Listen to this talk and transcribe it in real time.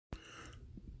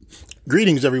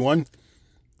Greetings, everyone.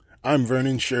 I'm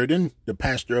Vernon Sheridan, the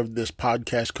pastor of this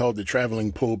podcast called The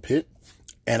Traveling Pulpit,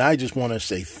 and I just want to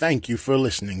say thank you for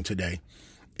listening today.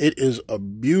 It is a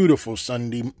beautiful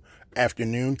Sunday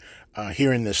afternoon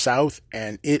here in the South,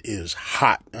 and it is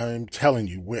hot. I'm telling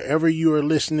you, wherever you are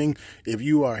listening, if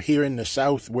you are here in the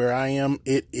South where I am,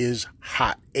 it is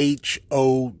hot.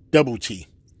 H-O-T-T.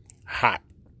 Hot.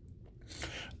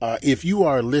 If you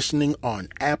are listening on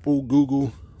Apple,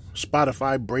 Google,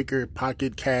 Spotify, Breaker,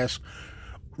 Pocket Cast,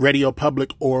 Radio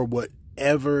Public, or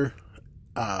whatever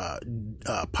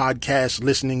podcast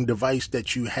listening device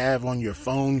that you have on your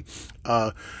phone,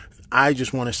 I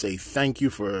just want to say thank you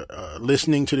for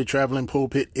listening to the Traveling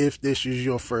Pulpit. If this is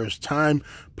your first time,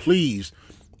 please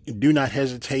do not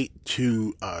hesitate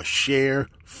to share,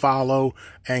 follow,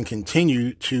 and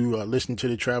continue to listen to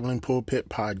the Traveling Pulpit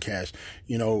podcast.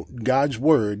 You know, God's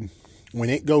word, when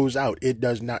it goes out, it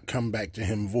does not come back to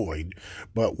him void.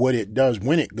 But what it does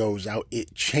when it goes out,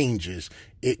 it changes,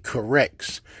 it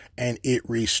corrects, and it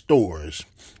restores.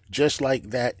 Just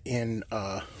like that in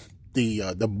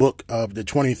the book of the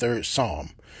 23rd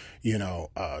Psalm. You know,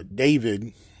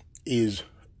 David is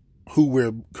who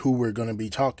we're going to be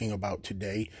talking about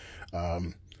today,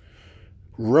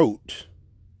 wrote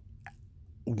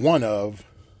one of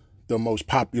the most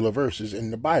popular verses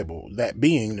in the Bible, that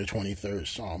being the 23rd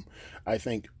Psalm. I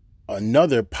think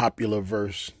another popular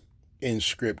verse in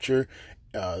Scripture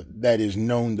that is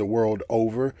known the world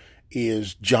over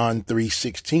is John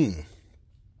 3:16.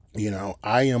 You know,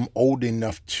 I am old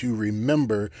enough to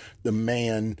remember the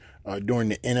man during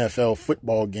the NFL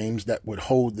football games that would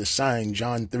hold the sign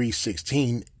John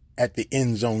 3:16 at the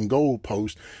end zone goal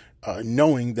post,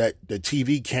 knowing that the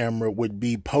TV camera would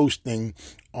be posting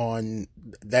on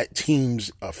that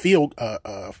team's field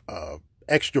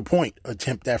extra point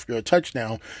attempt after a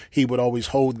touchdown. He would always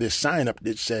hold this sign up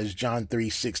that says John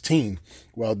 3:16.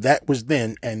 Well, that was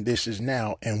then, and this is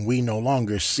now, and we no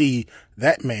longer see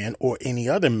that man or any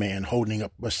other man holding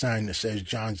up a sign that says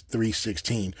John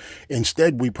 3:16.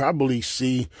 Instead, we probably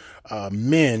see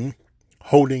men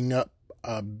holding up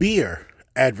beer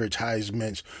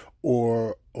advertisements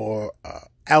or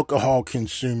alcohol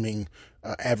consuming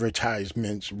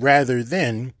advertisements rather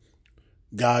than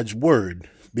God's word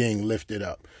being lifted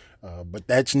up. But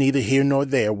that's neither here nor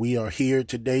there. We are here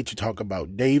today to talk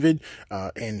about David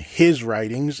and his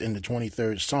writings in the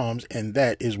 23rd Psalms, and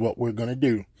that is what we're going to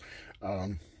do.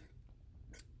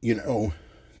 You know,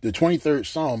 the 23rd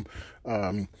Psalm,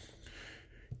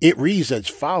 it reads as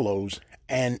follows,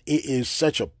 and it is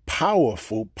such a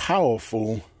powerful,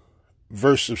 powerful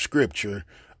verse of Scripture.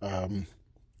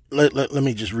 Let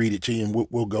me just read it to you, and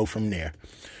we'll go from there.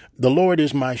 The Lord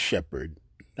is my shepherd,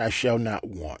 I shall not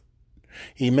want.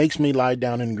 He makes me lie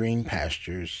down in green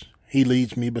pastures. He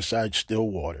leads me beside still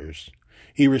waters.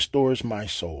 He restores my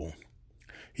soul.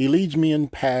 He leads me in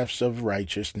paths of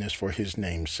righteousness for his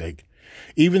name's sake.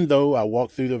 Even though I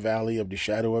walk through the valley of the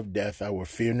shadow of death, I will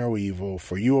fear no evil,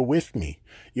 for you are with me.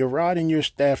 Your rod and your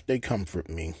staff, they comfort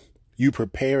me. You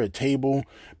prepare a table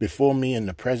before me in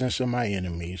the presence of my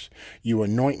enemies. You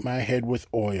anoint my head with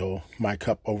oil. My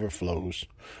cup overflows.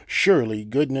 Surely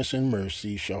goodness and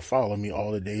mercy shall follow me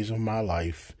all the days of my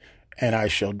life, and I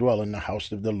shall dwell in the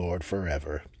house of the Lord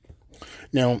forever.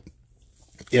 Now,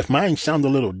 if mine sound a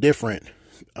little different,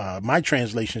 my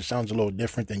translation sounds a little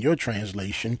different than your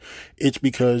translation, it's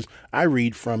because I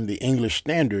read from the English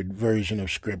Standard Version of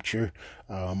Scripture,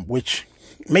 which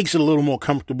makes it a little more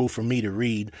comfortable for me to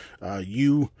read.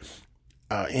 You,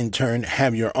 in turn,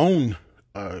 have your own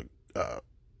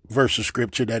verse of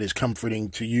Scripture that is comforting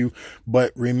to you.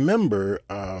 But remember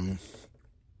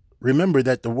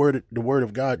that the word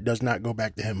of God does not go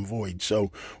back to him void.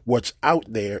 So what's out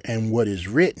there and what is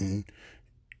written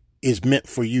is meant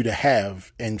for you to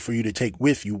have and for you to take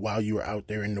with you while you are out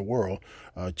there in the world,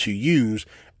 to use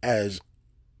as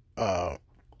a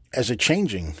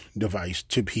changing device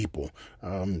to people.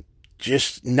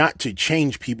 Just not to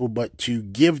change people, but to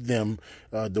give them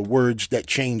the words that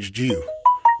changed you.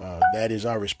 That is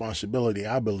our responsibility,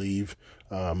 I believe,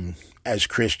 as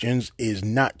Christians, is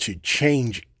not to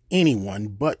change anyone,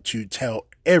 but to tell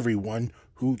everyone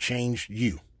who changed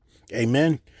you.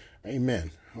 Amen. Amen.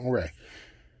 All right.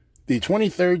 The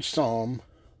 23rd Psalm,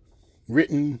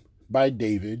 written by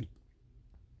David.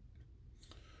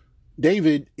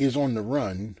 David is on the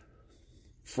run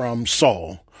from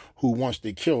Saul, who wants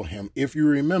to kill him. If you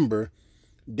remember,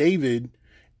 David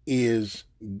is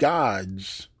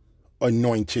God's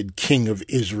anointed king of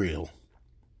Israel,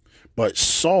 but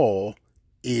Saul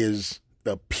is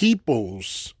the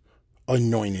people's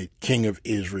anointed king of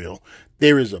Israel.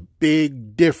 There is a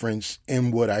big difference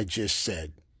in what I just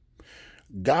said.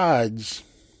 God's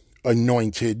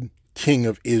anointed king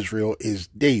of Israel is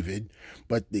David,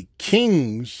 but the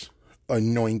king's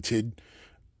anointed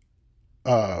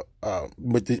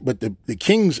the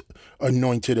king's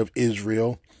anointed of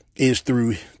Israel is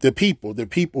through the people. The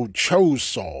people chose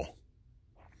Saul.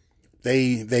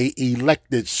 They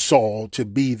elected Saul to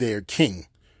be their king.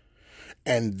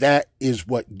 And that is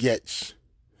what gets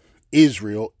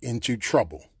Israel into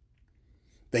trouble.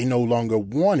 They no longer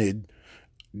wanted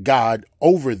God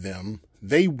over them.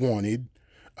 They wanted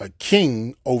a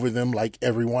king over them like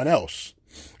everyone else.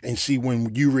 And see,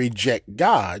 when you reject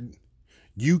God,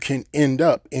 you can end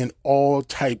up in all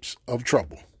types of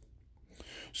trouble.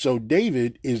 So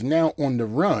David is now on the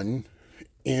run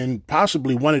in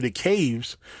possibly one of the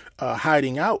caves,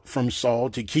 hiding out from Saul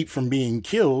to keep from being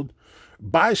killed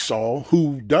by Saul,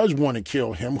 who does want to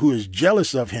kill him, who is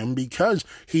jealous of him because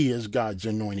he is God's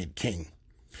anointed king.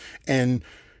 And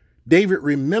David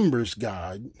remembers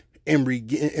God and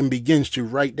begins to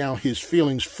write down his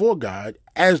feelings for God,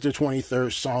 as the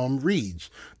 23rd Psalm reads,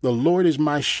 "The Lord is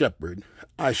my shepherd,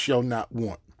 I shall not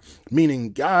want."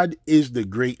 Meaning God is the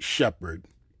great shepherd.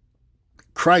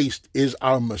 Christ is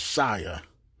our Messiah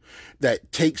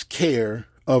that takes care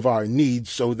of our needs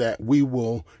so that we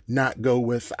will not go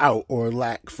without or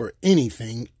lack for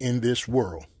anything in this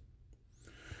world.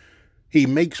 He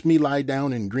makes me lie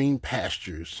down in green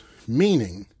pastures,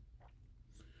 meaning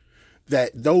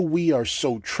that though we are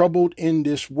so troubled in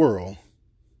this world,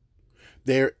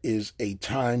 there is a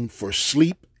time for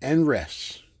sleep and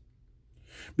rest.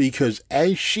 Because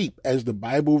as sheep, as the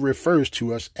Bible refers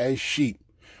to us as sheep,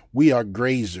 we are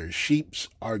grazers. Sheep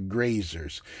are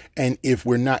grazers. And if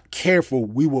we're not careful,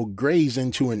 we will graze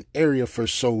into an area for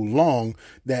so long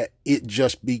that it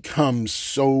just becomes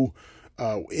so,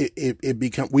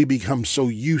 we become so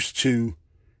used to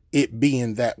it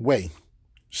being that way.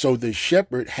 So the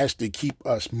shepherd has to keep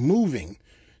us moving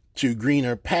to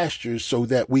greener pastures so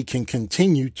that we can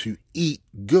continue to eat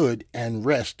good and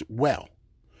rest well.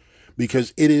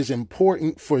 Because it is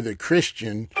important for the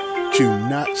Christian to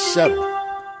not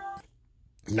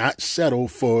settle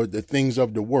for the things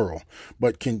of the world,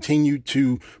 but continue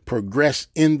to progress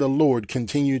in the Lord,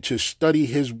 continue to study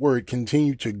his word,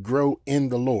 continue to grow in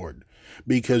the Lord.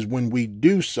 Because when we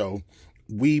do so,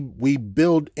 we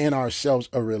build in ourselves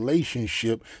a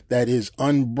relationship that is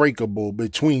unbreakable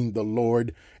between the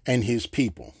Lord and his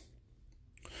people.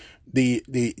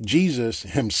 The Jesus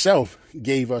himself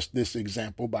gave us this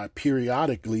example by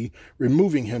periodically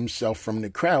removing himself from the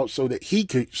crowd so that he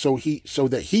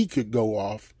could go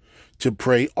off to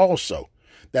pray also.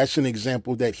 That's an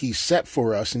example that he set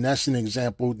for us, and that's an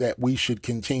example that we should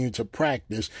continue to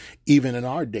practice even in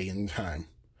our day and time.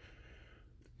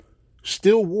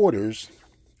 Still waters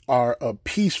are a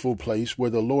peaceful place where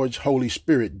the Lord's Holy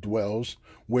Spirit dwells,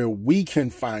 where we can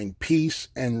find peace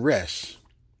and rest,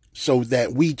 so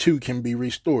that we too can be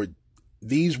restored.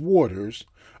 These waters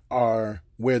are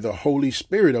where the Holy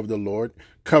Spirit of the Lord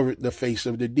covered the face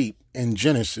of the deep in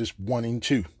Genesis 1 and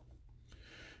 2.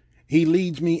 He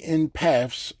leads me in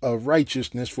paths of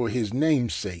righteousness for his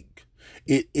name's sake.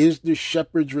 It is the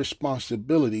shepherd's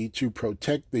responsibility to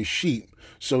protect the sheep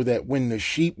so that when the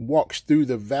sheep walks through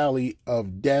the valley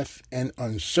of death and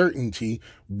uncertainty,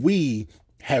 we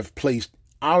have placed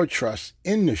our trust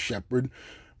in the shepherd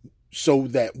so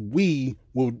that we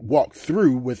will walk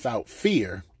through without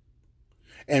fear.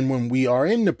 And when we are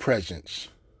in the presence,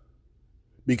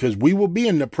 because we will be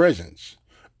in the presence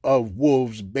of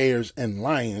wolves, bears, and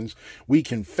lions, we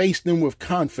can face them with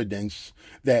confidence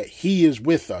that he is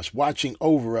with us, watching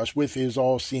over us with his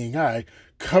all-seeing eye,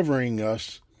 covering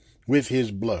us with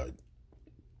his blood.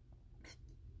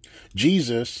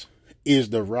 Jesus is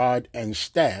the rod and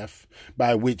staff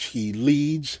by which he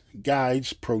leads,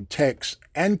 guides, protects,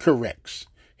 and corrects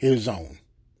his own.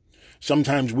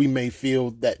 Sometimes we may feel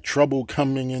that trouble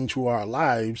coming into our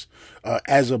lives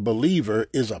as a believer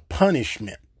is a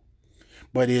punishment,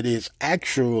 but it is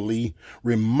actually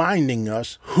reminding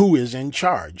us who is in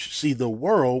charge. See, the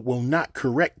world will not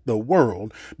correct the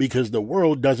world because the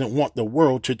world doesn't want the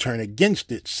world to turn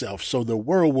against itself. So the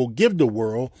world will give the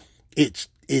world its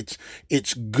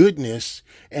goodness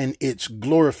and its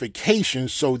glorification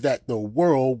so that the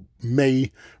world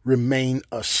may remain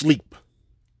asleep.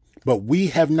 But we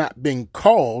have not been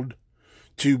called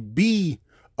to be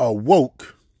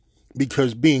awoke,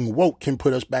 because being woke can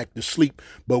put us back to sleep,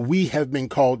 but we have been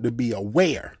called to be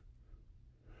aware.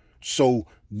 So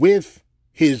with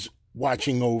his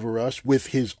watching over us, with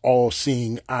his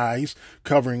all-seeing eyes,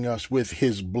 covering us with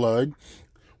his blood,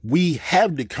 we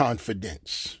have the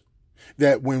confidence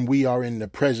that when we are in the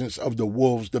presence of the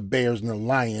wolves, the bears, and the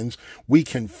lions, we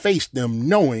can face them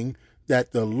knowing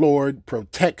that the Lord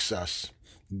protects us,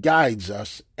 guides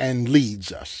us, and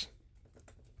leads us.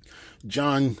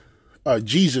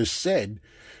 Jesus said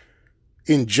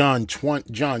in John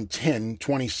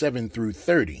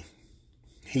 10:27-30,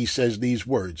 he says these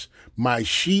words, "My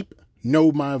sheep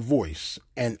know my voice,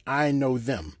 and I know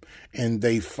them, and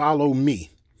they follow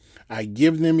me. I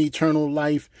give them eternal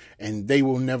life, and they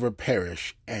will never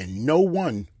perish, and no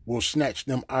one will snatch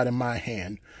them out of my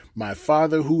hand. My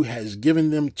Father who has given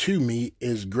them to me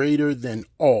is greater than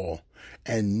all,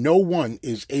 and no one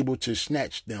is able to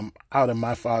snatch them out of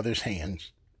my Father's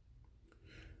hands."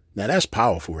 Now that's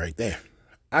powerful right there.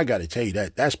 I got to tell you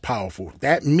that's powerful.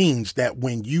 That means that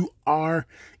when you are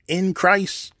in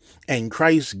Christ and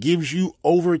Christ gives you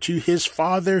over to his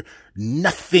Father,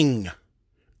 nothing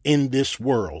in this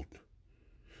world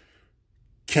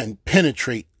can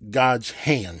penetrate God's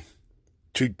hand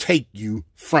to take you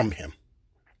from him.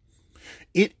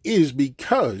 It is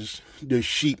because the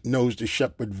sheep knows the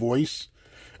shepherd's voice,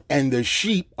 and the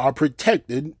sheep are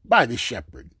protected by the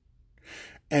shepherd.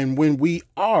 And when we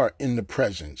are in the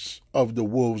presence of the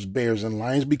wolves, bears, and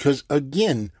lions, because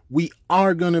again, we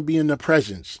are going to be in the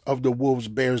presence of the wolves,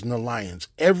 bears, and the lions.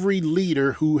 Every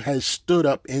leader who has stood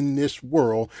up in this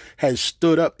world has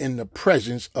stood up in the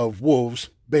presence of wolves,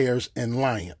 bears, and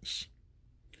lions.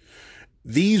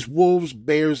 These wolves,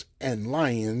 bears, and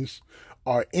lions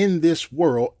are in this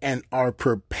world and are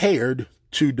prepared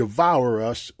to devour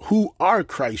us who are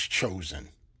Christ's chosen.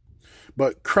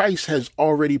 But Christ has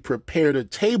already prepared a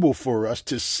table for us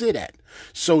to sit at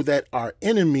so that our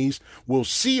enemies will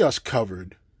see us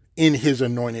covered in his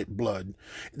anointed blood.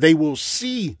 They will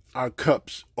see our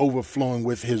cups overflowing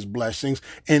with his blessings,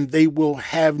 and they will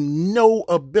have no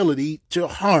ability to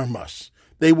harm us.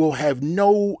 They will have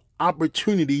no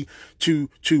opportunity to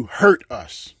hurt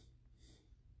us.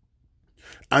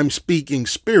 I'm speaking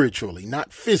spiritually,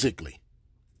 not physically.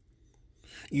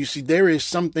 You see, there is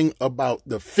something about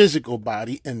the physical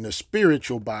body and the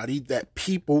spiritual body that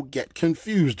people get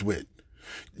confused with.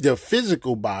 The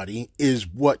physical body is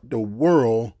what the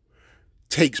world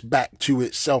takes back to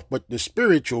itself, but the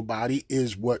spiritual body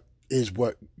is what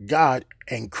God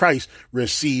and Christ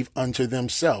receive unto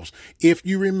themselves. If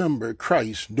you remember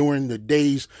Christ during the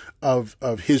days of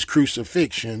his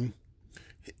crucifixion,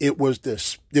 it was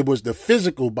the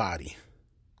physical body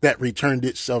that returned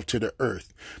itself to the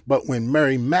earth. But when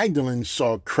Mary Magdalene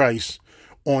saw Christ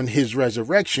on his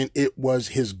resurrection, it was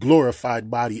his glorified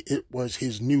body. It was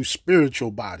his new spiritual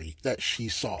body that she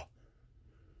saw.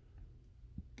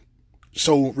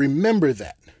 So remember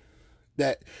that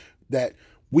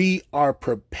we are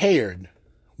prepared.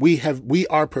 We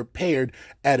are prepared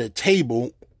at a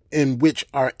table in which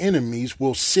our enemies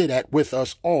will sit at with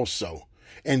us also.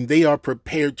 And they are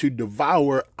prepared to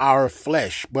devour our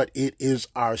flesh, but it is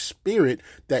our spirit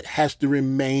that has to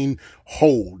remain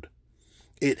whole.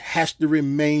 It has to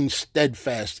remain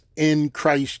steadfast in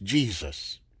Christ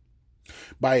Jesus.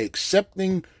 By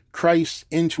accepting Christ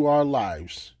into our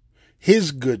lives,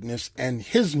 his goodness and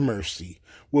his mercy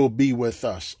will be with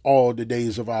us all the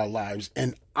days of our lives,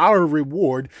 and our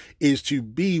reward is to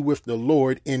be with the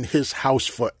Lord in his house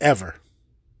forever.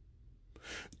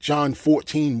 John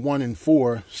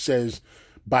 14:1-4 says,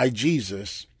 "By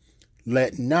Jesus,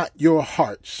 let not your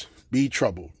hearts be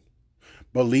troubled.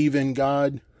 Believe in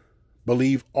God,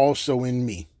 believe also in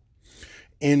me.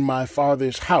 In my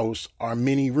Father's house are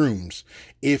many rooms.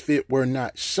 If it were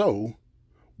not so,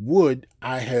 would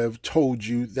I have told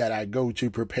you that I go to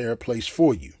prepare a place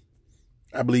for you?"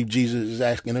 I believe Jesus is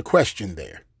asking a question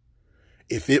there.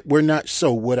 If it were not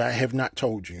so, would I have not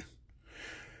told you?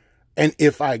 And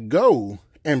if I go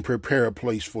and prepare a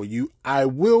place for you, I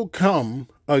will come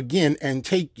again and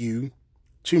take you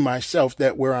to myself,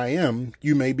 that where I am,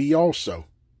 you may be also.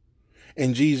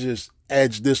 And Jesus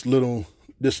adds this little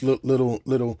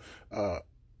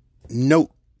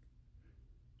note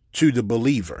to the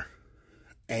believer.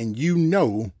 And you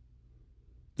know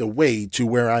the way to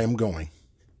where I am going.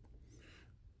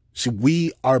 See,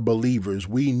 we are believers.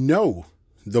 We know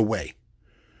the way.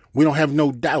 We don't have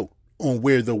no doubt on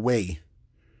where the way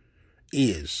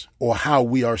is or how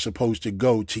we are supposed to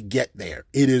go to get there.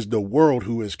 It is the world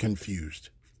who is confused.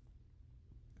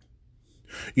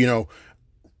 You know,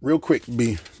 real quick,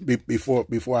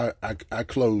 before I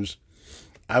close,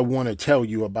 I want to tell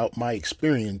you about my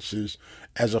experiences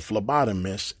as a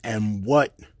phlebotomist and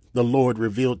what the Lord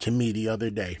revealed to me the other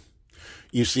day.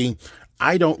 You see,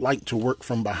 I don't like to work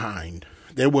from behind.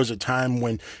 There was a time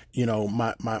when, you know,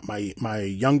 my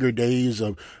younger days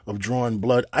of drawing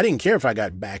blood, I didn't care if I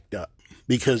got backed up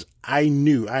because I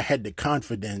knew I had the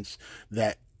confidence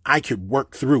that I could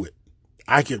work through it.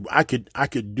 I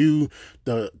could do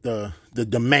the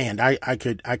demand. I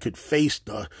could face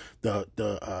the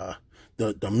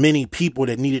many people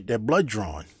that needed their blood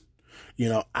drawn.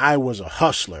 I was a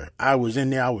hustler. I was in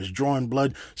there. I was drawing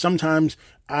blood. Sometimes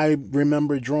I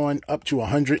remember drawing up to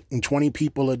 120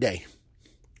 people a day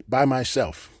by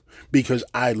myself because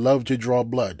I love to draw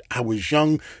blood. I was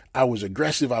young. I was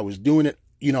aggressive. I was doing it.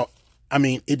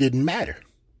 It didn't matter.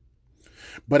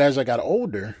 But as I got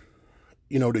older,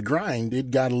 the grind,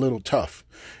 it got a little tough.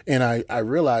 And I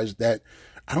realized that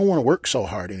I don't want to work so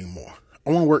hard anymore.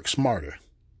 I want to work smarter.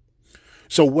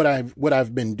 So what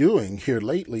I've been doing here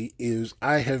lately is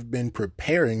I have been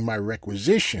preparing my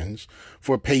requisitions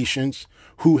for patients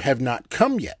who have not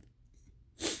come yet.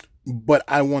 But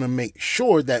I want to make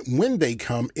sure that when they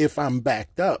come, if I'm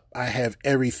backed up, I have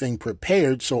everything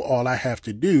prepared. So all I have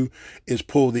to do is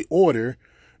pull the order,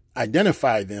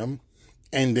 identify them,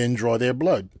 and then draw their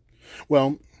blood.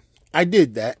 Well, I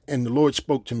did that, and the Lord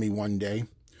spoke to me one day.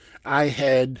 I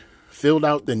had filled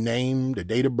out the name, the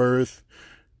date of birth,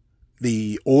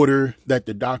 the order that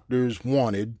the doctors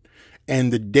wanted,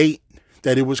 and the date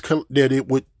that it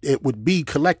would be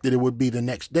collected. It would be the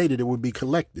next day that it would be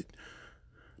collected.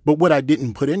 But what I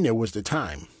didn't put in there was the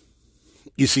time.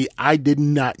 You see, I did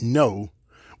not know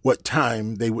what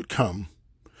time they would come.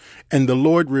 And the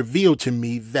Lord revealed to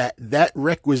me that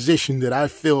requisition that I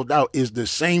filled out is the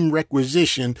same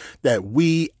requisition that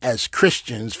we as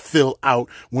Christians fill out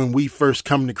when we first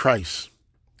come to Christ.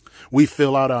 We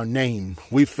fill out our name.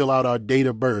 We fill out our date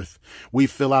of birth. We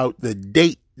fill out the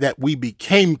date that we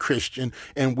became Christian,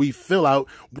 and we fill out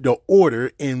the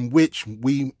order in which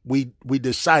we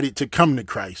decided to come to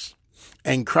Christ.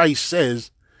 And Christ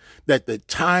says that the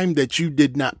time that you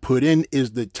did not put in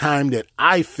is the time that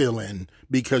I fill in,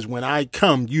 because when I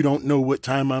come, you don't know what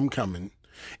time I'm coming.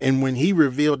 And when he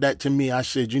revealed that to me, I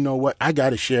said, you know what? I got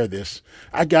to share this.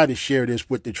 I got to share this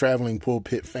with the Traveling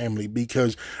Pulpit family,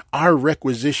 because our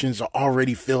requisitions are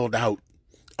already filled out.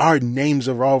 Our names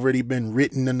have already been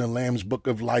written in the Lamb's Book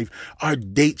of Life. Our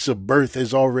dates of birth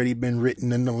has already been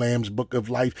written in the Lamb's Book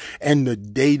of Life. And the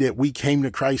day that we came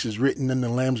to Christ is written in the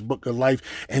Lamb's Book of Life.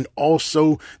 And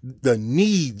also the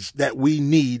needs that we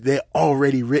need, they're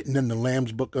already written in the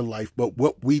Lamb's Book of Life. But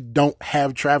what we don't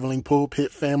have, Traveling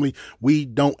Pulpit family, we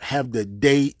don't have the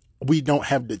day. We don't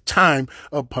have the time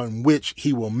upon which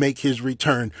he will make his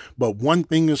return. But one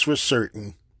thing is for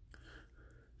certain,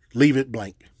 leave it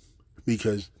blank,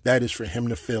 because that is for him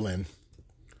to fill in.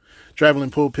 Traveling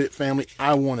Pulpit family,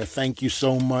 I want to thank you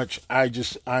so much.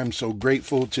 I'm so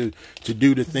grateful to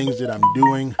do the things that I'm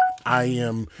doing. I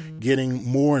am getting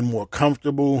more and more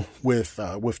comfortable with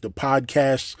the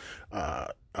podcast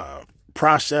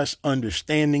process,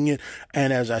 understanding it.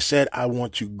 And as I said, I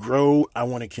want to grow. I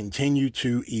want to continue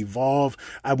to evolve.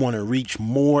 I want to reach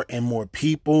more and more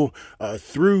people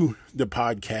through the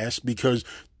podcast, because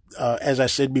as I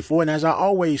said before, and as I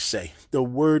always say, the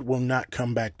word will not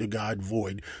come back to God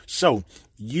void. So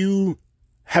you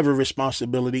have a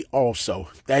responsibility also.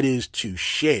 That is to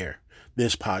share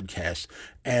this podcast.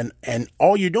 And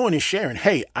all you're doing is sharing.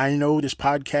 Hey, I know this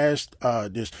podcast,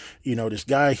 this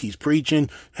guy, he's preaching.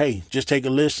 Hey, just take a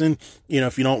listen.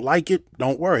 If you don't like it,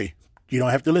 don't worry. You don't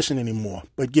have to listen anymore,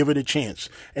 but give it a chance.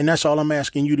 And that's all I'm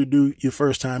asking you to do, you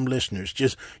first time listeners.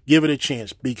 Just give it a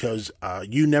chance, because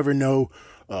you never know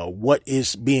what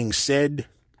is being said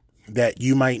that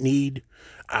you might need,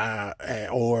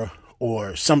 or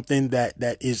something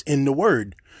that is in the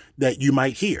word that you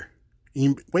might hear.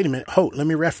 Wait a minute. Hold, let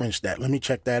me reference that. Let me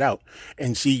check that out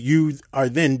and see. You are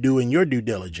then doing your due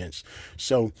diligence.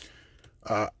 So,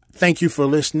 thank you for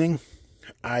listening.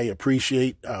 I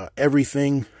appreciate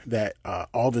everything that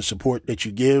all the support that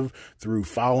you give through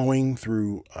following,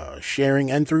 through sharing,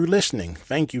 and through listening.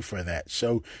 Thank you for that.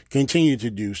 So continue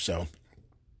to do so.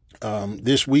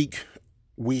 This week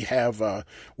we have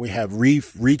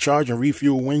Recharge and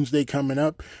Refuel Wednesday coming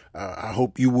up. I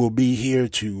hope you will be here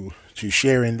to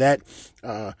share in that.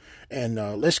 And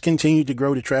let's continue to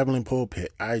grow the Traveling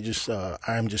Pulpit. I'm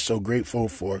just so grateful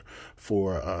for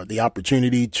the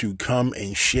opportunity to come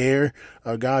and share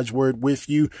God's word with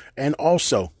you. And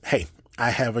also, hey,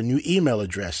 I have a new email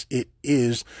address. It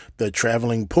is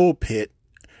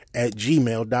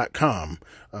thetravelingpulpit@gmail.com.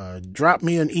 Drop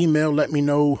me an email. Let me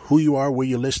know who you are, where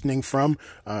you're listening from.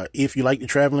 If you like the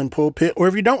Traveling Pulpit, or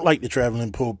if you don't like the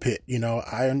Traveling Pulpit,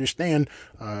 I understand,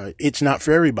 it's not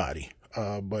for everybody.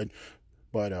 But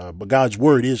God's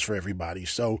word is for everybody.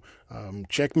 So,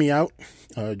 check me out,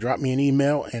 drop me an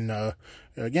email, and,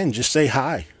 again, just say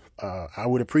hi. I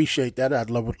would appreciate that. I'd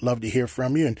love to hear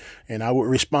from you, and I would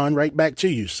respond right back to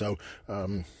you. So,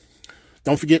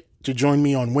 Don't forget to join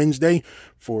me on Wednesday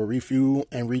for Refuel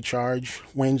and Recharge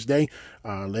Wednesday.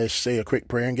 Let's say a quick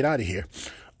prayer and get out of here.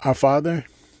 Our Father,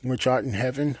 which art in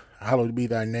heaven, hallowed be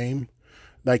thy name.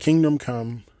 Thy kingdom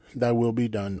come, thy will be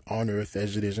done on earth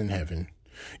as it is in heaven.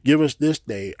 Give us this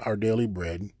day our daily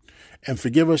bread, and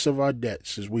forgive us of our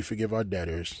debts as we forgive our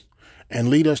debtors. And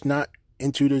lead us not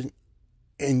into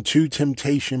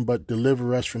temptation, but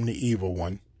deliver us from the evil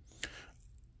one.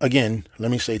 Again,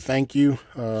 let me say thank you.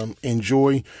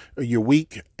 Enjoy your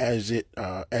week as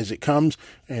it comes,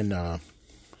 and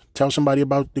tell somebody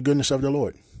about the goodness of the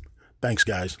Lord. Thanks,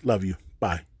 guys. Love you.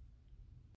 Bye.